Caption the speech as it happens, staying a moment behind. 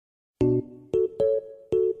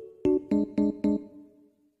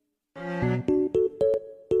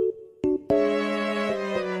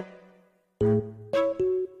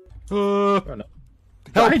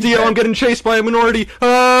Help, Dio, I'm getting chased by a minority.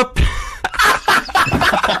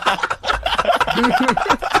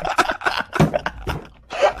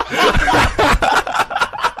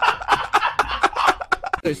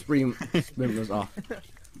 Sprinklers off.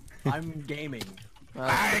 I'm gaming.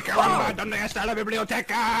 ¿Dónde está la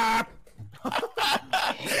biblioteca?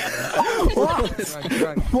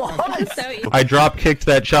 I drop kicked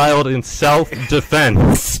that child in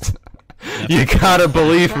self-defense. You gotta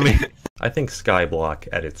believe me. I think Skyblock,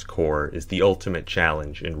 at its core, is the ultimate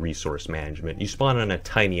challenge in resource management. You spawn on a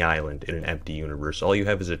tiny island in an empty universe. All you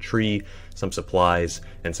have is a tree, some supplies,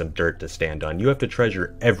 and some dirt to stand on. You have to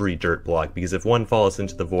treasure every dirt block, because if one falls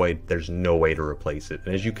into the void, there's no way to replace it.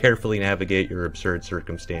 And as you carefully navigate your absurd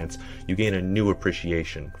circumstance, you gain a new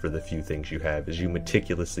appreciation for the few things you have, as you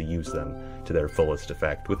meticulously use them to their fullest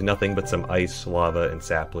effect. With nothing but some ice, lava, and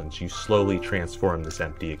saplings, you slowly transform this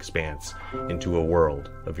empty expanse into a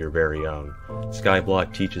world of your very own.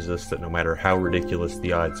 Skyblock teaches us that no matter how ridiculous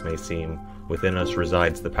the odds may seem, within us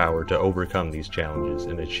resides the power to overcome these challenges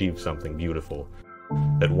and achieve something beautiful.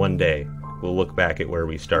 That one day, we'll look back at where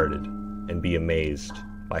we started and be amazed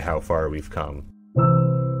by how far we've come.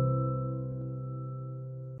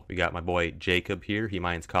 We got my boy Jacob here. He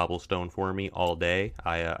mines cobblestone for me all day.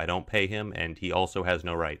 I don't pay him, and he also has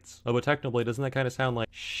no rights. Oh, but Technoblade, doesn't that kind of sound like...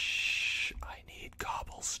 Shh, I need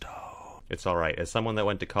cobblestone. It's alright. As someone that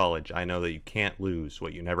went to college, I know that you can't lose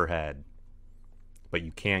what you never had. But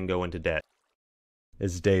you can go into debt.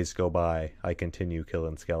 As days go by, I continue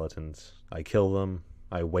killing skeletons. I kill them,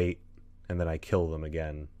 I wait, and then I kill them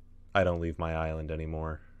again. I don't leave my island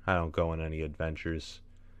anymore. I don't go on any adventures.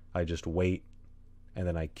 I just wait, and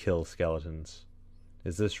then I kill skeletons.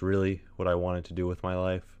 Is this really what I wanted to do with my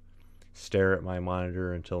life? Stare at my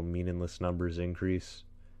monitor until meaningless numbers increase?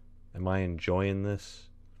 Am I enjoying this?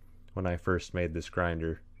 When I first made this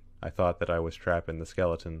grinder, I thought that I was trapping the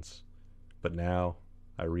skeletons. But now,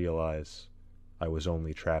 I realize I was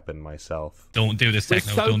only trapping myself. Don't do this,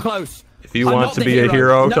 Techno. We're so close. If you want to be a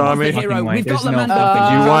hero, Tommy, We've got the man.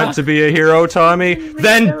 you want to be a hero, Tommy,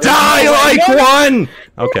 then die like one!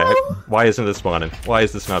 Okay, why isn't this spawning? Why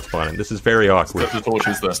is this not spawning? This is very awkward. The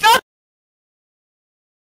torches there. Stop